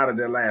won 8 out of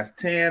their last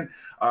 10.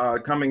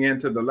 Coming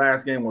into the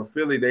last game with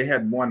Philly, they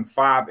had won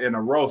 5 in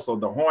a row. So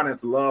the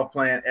Hornets love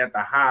playing at the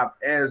Hive,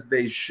 as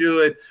they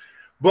should.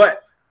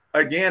 But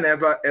again,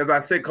 as I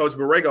said, Coach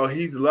Borrego,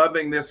 he's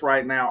loving this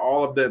right now,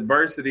 all of the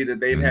adversity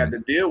that they've had to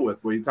deal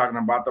with. Where you're talking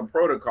about the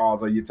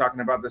protocols, or you're talking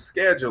about the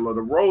schedule, or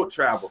the road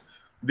travel.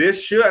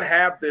 This should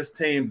have this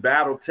team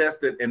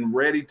battle-tested and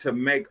ready to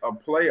make a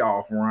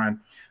playoff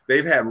run.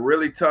 They've had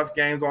really tough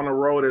games on the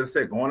road, as I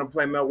said, going to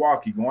play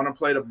Milwaukee, going to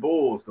play the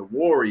Bulls, the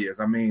Warriors,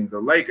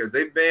 the Lakers.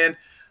 They've been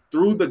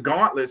through the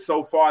gauntlet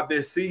so far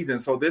this season.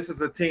 So this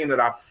is a team that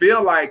I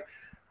feel like,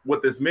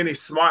 with as many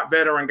smart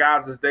veteran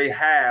guys as they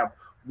have,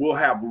 will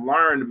have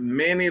learned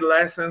many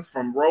lessons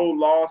from road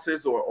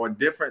losses or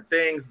different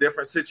things,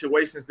 different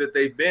situations that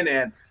they've been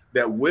in,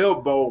 that will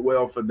bode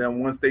well for them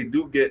once they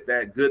do get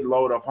that good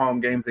load of home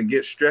games and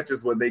get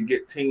stretches where they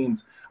get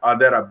teams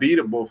that are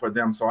beatable for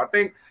them. So I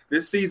think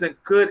this season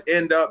could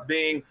end up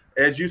being,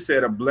 as you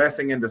said, a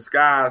blessing in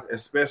disguise,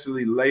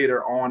 especially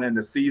later on in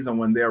the season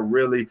when they're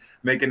really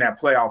making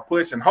that playoff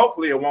push. And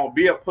hopefully it won't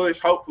be a push.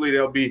 Hopefully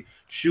they'll be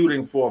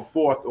shooting for a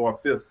 4th or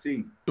 5th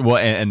seed. Well,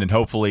 and then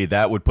hopefully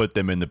that would put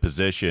them in the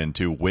position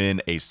to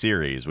win a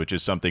series, which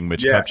is something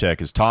Mitch Kupchak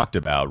has talked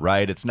about,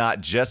 right? It's not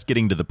just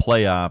getting to the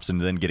playoffs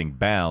and then getting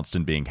bounced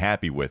and being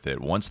happy with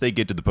it. Once they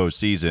get to the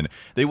postseason,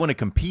 they want to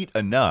compete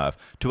enough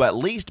to at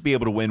least be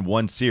able to win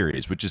one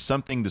series, which is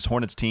something this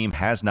Hornets team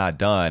has not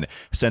done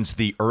since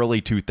the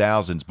early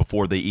 2000s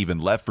before they even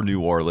left for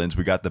New Orleans.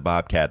 We got the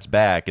Bobcats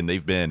back, and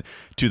they've been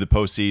to the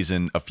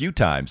postseason a few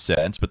times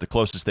since, but the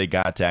closest they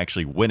got to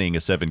actually winning a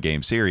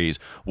 7-game series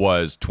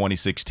was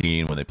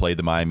 2016 when they played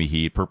the Miami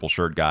Heat, purple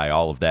shirt guy,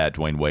 all of that.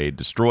 Dwayne Wade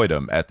destroyed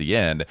them at the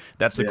end.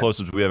 That's the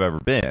closest we have ever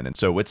been. And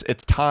so it's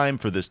time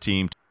for this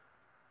team to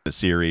the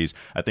series.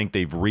 I think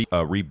they've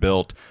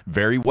rebuilt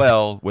very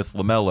well with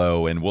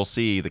LaMelo, and we'll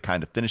see the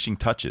kind of finishing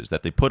touches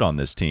that they put on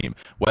this team.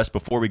 Wes,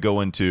 before we go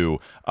into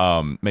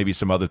maybe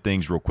some other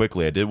things real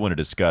quickly, I did want to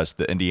discuss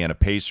the Indiana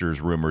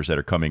Pacers rumors that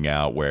are coming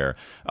out where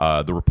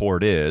the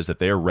report is that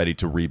they are ready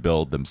to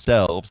rebuild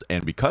themselves,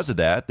 and because of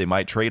that, they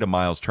might trade a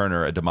Miles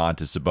Turner, a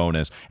Domantas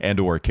Sabonis, and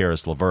or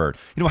Karis LeVert.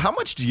 You know, how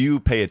much do you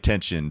pay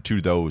attention to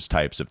those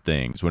types of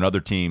things when other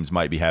teams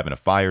might be having a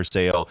fire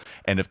sale,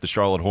 and if the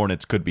Charlotte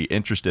Hornets could be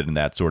interested in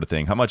that sort of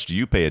thing? How much do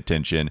you pay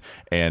attention,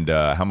 and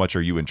how much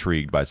are you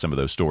intrigued by some of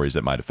those stories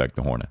that might affect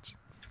the Hornets?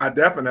 I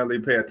definitely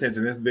pay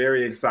attention. It's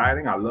very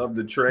exciting. I love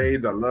the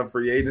trades. I love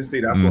free agency.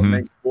 That's what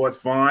makes sports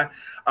fun.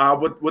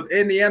 With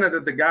Indiana,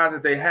 the guys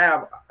that they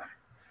have,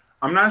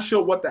 I'm not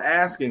sure what the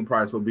asking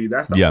price will be.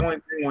 That's the only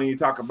thing when you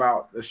talk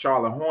about the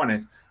Charlotte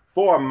Hornets.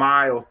 For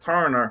Miles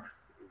Turner,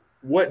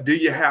 what do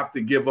you have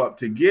to give up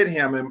to get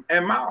him?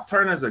 And Miles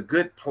Turner is a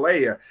good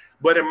player,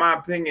 but in my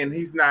opinion,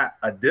 he's not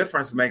a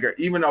difference maker,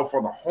 even though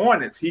for the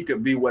Hornets, he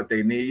could be what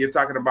they need. You're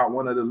talking about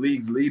one of the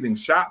league's leading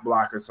shot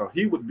blockers, so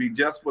he would be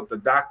just what the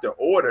doctor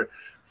ordered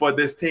for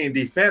this team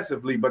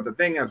defensively. But the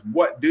thing is,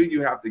 what do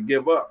you have to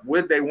give up?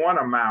 Would they want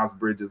a Miles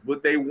Bridges?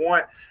 Would they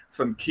want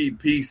some key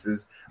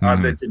pieces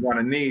that you're going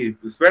to need,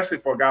 especially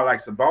for a guy like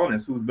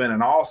Sabonis, who's been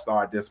an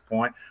all-star at this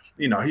point?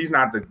 You know, he's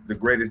not the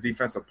greatest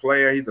defensive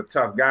player. He's a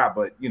tough guy,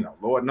 but, you know,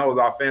 Lord knows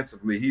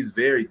offensively, he's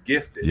very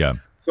gifted. Yeah.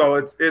 So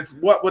it's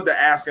what would the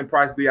asking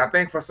price be? I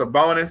think for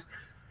Sabonis,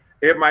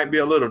 it might be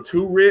a little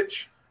too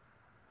rich.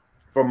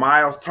 For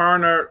Miles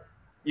Turner,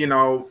 you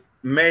know,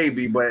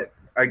 maybe, but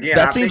again,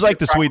 that seems like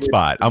the sweet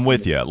spot. I'm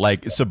with you.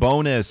 Like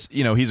Sabonis,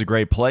 you know, he's a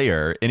great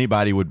player.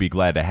 Anybody would be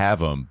glad to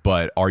have him,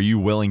 but are you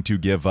willing to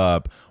give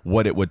up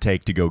what it would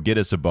take to go get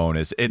a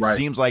Sabonis? It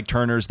seems like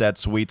Turner's that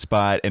sweet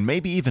spot, and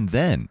maybe even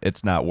then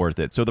it's not worth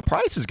it. So the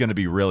price is going to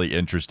be really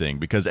interesting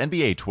because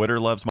NBA Twitter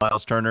loves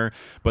Miles Turner,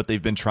 but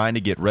they've been trying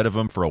to get rid of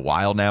him for a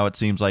while now, it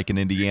seems like, in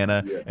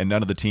Indiana, and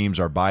none of the teams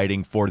are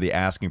biting for the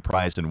asking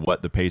price and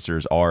what the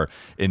Pacers are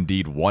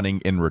indeed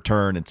wanting in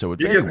return. And so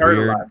it's very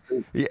weird. A lot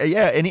too.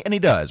 Yeah, and he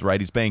does, right?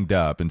 He's banged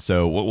up, and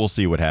so we'll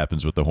see what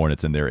happens with the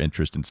Hornets and their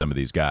interest in some of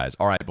these guys.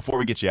 All right, before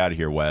we get you out of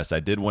here, Wes, I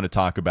did want to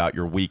talk about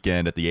your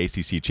weekend at the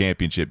ACC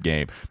Championship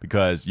game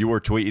because you were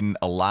tweeting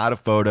a lot of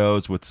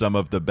photos with some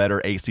of the better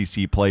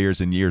ACC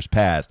players in years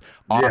past.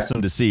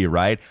 Awesome to see,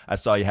 right? I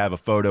saw you have a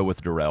photo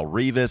with Darrelle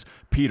Revis,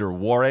 Peter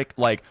Warwick.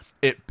 Like,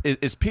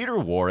 is Peter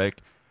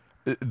Warwick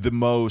the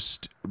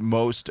most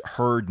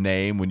heard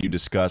name when you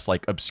discuss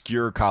like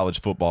obscure college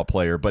football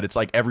player, but it's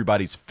like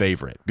everybody's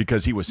favorite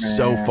because he was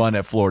so fun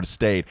at Florida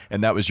State,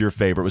 and that was your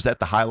favorite? Was that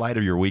the highlight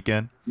of your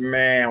weekend?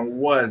 Man,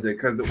 was it?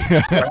 Because what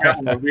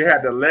happened was we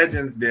had the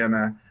Legends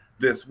dinner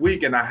this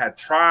week, and I had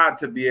tried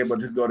to be able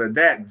to go to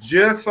that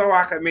just so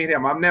I could meet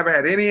him. I've never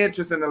had any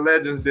interest in the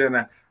Legends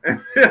dinner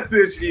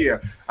this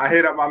year. I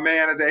hit up my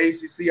man at the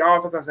ACC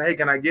office. I said, hey,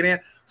 can I get in?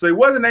 So he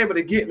wasn't able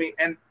to get me,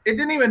 and it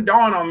didn't even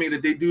dawn on me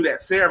that they do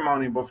that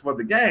ceremony before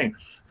the game.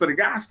 So the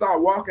guy started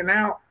walking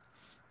out,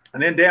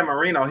 and then Dan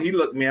Marino, he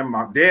looked me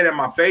dead in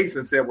my face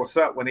and said, what's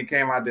up, when he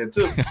came out there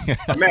too.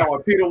 Man,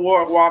 when Peter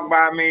Warwick walked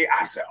by me,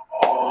 I said,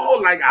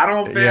 oh, like I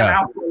don't fan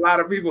out for a lot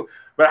of people,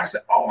 but I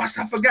said,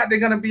 I forgot they're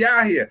going to be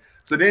out here.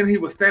 So then he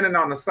was standing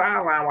on the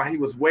sideline while he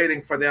was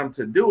waiting for them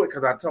to do it,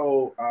 because I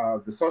told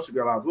the social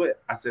girl I was with,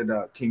 I said,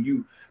 can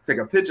you take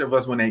a picture of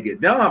us when they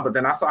get done? But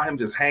then I saw him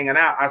just hanging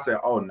out. I said,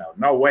 oh,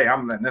 no way.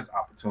 I'm letting this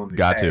opportunity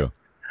pass.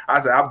 I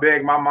said, I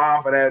begged my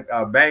mom for that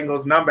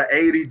Bengals number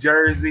 80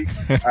 jersey.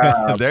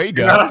 There you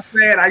go. You know what I'm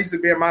saying? I used to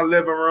be in my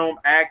living room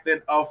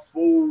acting a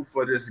fool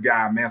for this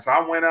guy, man. So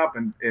I went up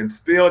and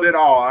spilled it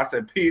all. I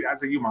said, Pete,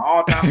 you my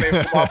all-time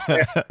favorite football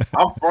player.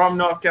 I'm from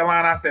North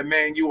Carolina. I said,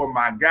 man, you were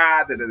my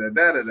guy.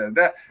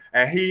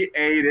 And he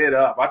ate it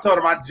up. I told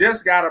him I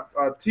just got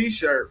a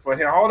T-shirt for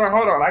him. Hold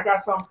on. I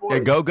got something for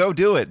you. Go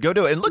do it.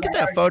 And look at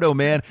that photo,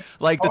 man.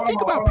 Like the thing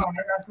about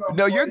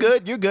no, you're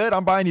good.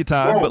 I'm buying you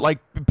time. Whoa. But like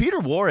Peter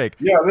Warwick.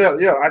 Yeah.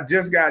 I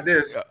just got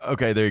this.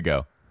 Okay, there you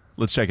go.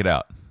 Let's check it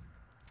out.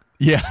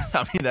 Yeah,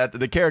 I mean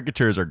the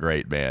caricatures are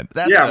great, man.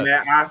 Man.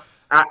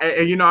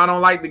 I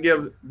don't like to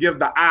give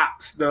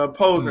the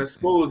opposing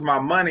schools my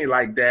money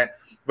like that.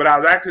 but I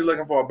was actually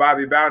looking for a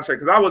Bobby Bowden shirt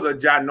because I was a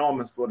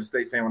ginormous Florida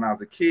State fan when I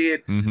was a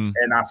kid.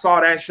 And I saw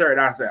that shirt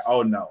and I said,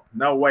 oh,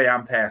 no way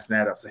I'm passing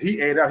that up. So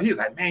he ate up. He was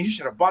like, man, you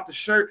should have bought the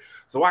shirt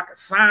so I could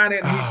sign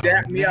it. And he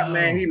dapped me up,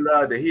 man. He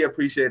loved it. He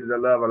appreciated the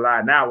love a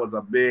lot. And that was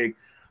a big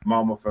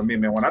moment for me,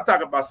 man. When I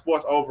talk about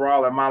sports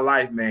overall in my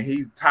life, man,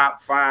 he's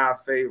top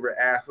 5 favorite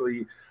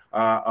athlete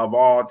of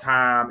all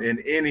time in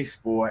any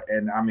sport.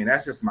 And I mean,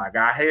 that's just my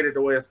guy. I hated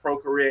the way his pro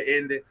career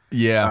ended.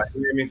 Yeah. It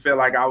made me feel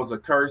like I was a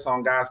curse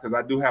on guys because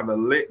I do have a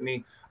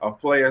litany of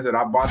players that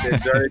I bought their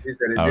jerseys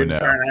that it didn't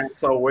turn out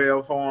so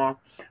well for him.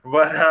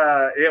 But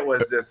it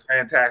was just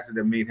fantastic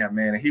to meet him,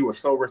 man. And he was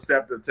so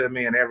receptive to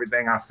me and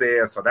everything I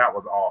said. So that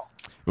was awesome.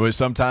 Well,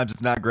 sometimes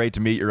it's not great to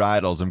meet your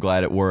idols. I'm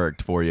glad it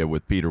worked for you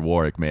with Peter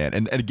Warrick, man.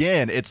 And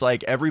again, it's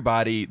like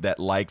everybody that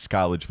likes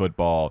college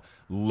football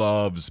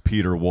loves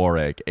Peter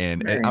Warrick.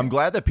 And I'm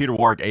glad that Peter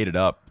Warrick ate it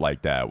up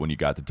like that when you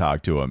got to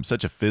talk to him.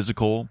 Such a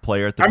physical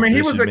player at the position,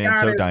 he was a man,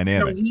 guy so that,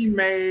 dynamic.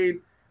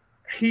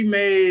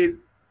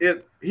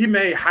 He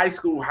made high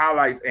school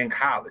highlights in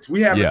college. We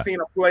haven't seen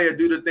a player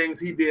do the things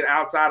he did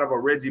outside of a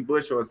Reggie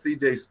Bush or a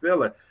CJ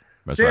Spiller.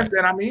 Since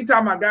then, I mean, he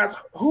talking about guys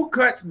who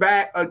cuts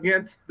back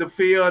against the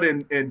field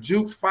and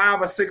jukes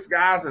 5 or 6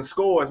 guys and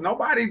scores.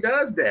 Nobody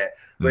does that,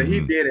 but he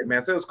did it,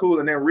 man. So it was cool.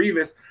 And then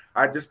Revis,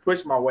 I just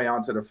pushed my way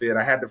onto the field.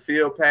 I had the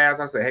field pass.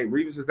 I said, hey,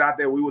 Revis is out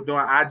there. We were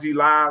doing IG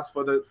lives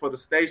for the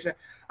station.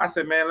 I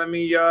said, man, let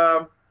me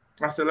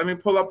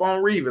pull up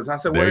on Revis. I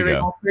said, what are they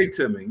going to say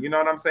to me? You know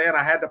what I'm saying?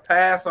 I had the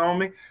pass on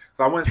me.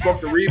 So I went and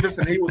spoke to Revis,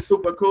 and he was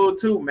super cool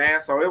too,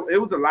 man. So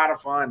it was a lot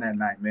of fun that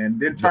night, man.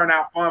 Didn't turn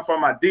out fun for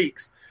my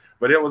Deeks,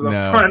 but it was a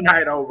fun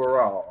night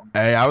overall.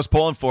 Hey, I was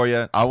pulling for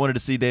you. I wanted to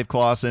see Dave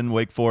Clawson,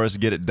 Wake Forest,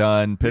 get it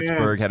done.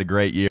 Pittsburgh had a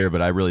great year,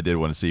 but I really did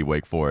want to see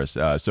Wake Forest.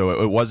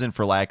 So it wasn't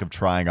for lack of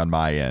trying on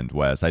my end,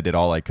 Wes. I did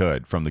all I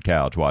could from the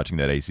couch watching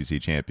that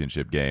ACC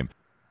championship game.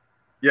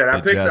 Yeah,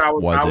 that picture I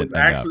was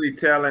actually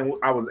telling.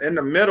 I was in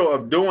the middle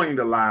of doing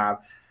the live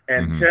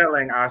and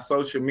telling our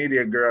social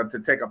media girl to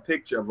take a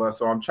picture of us.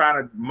 So I'm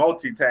trying to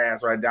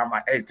multitask right now. I'm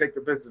like, hey, take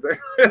the pictures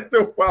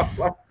while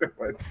I'm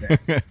doing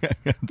that.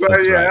 So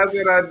yeah, that's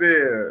what I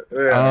did.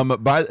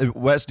 Yeah.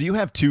 Wes, do you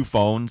have 2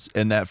 phones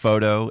in that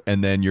photo,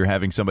 and then you're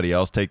having somebody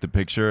else take the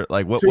picture?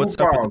 Like what's phones,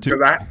 up with the 2?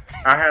 Because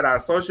I had our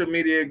social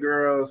media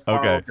girl's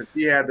phone because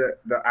he had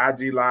the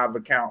IG Live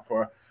account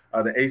for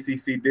the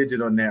ACC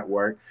Digital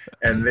Network,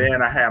 and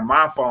then I had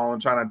my phone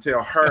trying to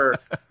tell her,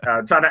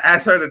 trying to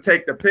ask her to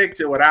take the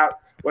picture without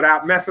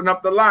messing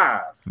up the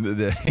live.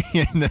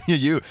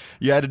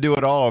 You had to do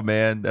it all,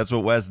 man. That's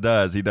what Wes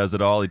does. He does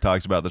it all. He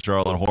talks about the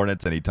Charlotte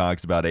Hornets, and he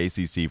talks about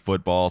ACC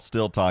football,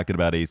 still talking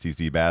about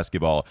ACC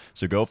basketball.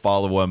 So go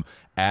follow him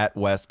at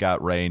Wes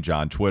Got Range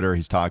on Twitter.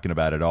 He's talking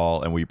about it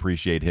all, and we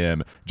appreciate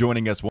him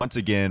joining us once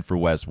again for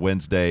Wes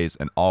Wednesdays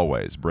and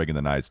always bringing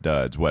the nice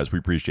duds. Wes, we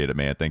appreciate it,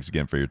 man. Thanks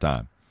again for your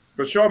time.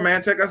 For sure,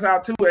 man. Check us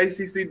out, too.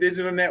 ACC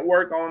Digital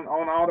Network on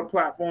all the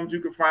platforms you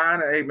can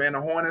find. Hey, man,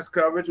 the Hornets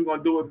coverage. We're going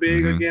to do it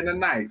big again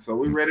tonight. So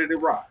we're ready to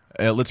rock.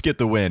 Let's get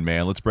the win,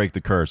 man. Let's break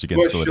the curse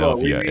against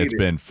Philadelphia. It's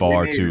been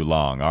far too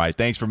long. All right,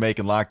 thanks for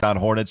making Locked On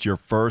Hornets your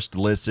first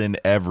listen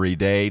every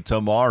day.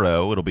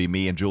 Tomorrow, it'll be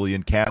me and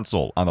Julian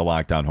Cancel on the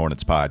Locked On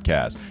Hornets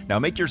podcast. Now,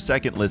 make your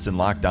second listen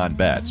Locked On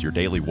Bets, your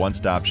daily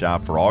one-stop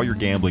shop for all your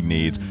gambling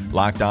needs.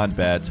 Locked On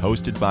Bets,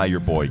 hosted by your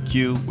boy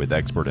Q, with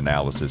expert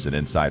analysis and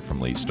insight from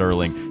Lee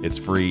Sterling. It's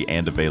free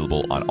and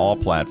available on all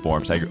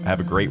platforms. Have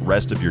a great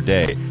rest of your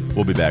day.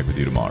 We'll be back with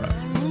you tomorrow.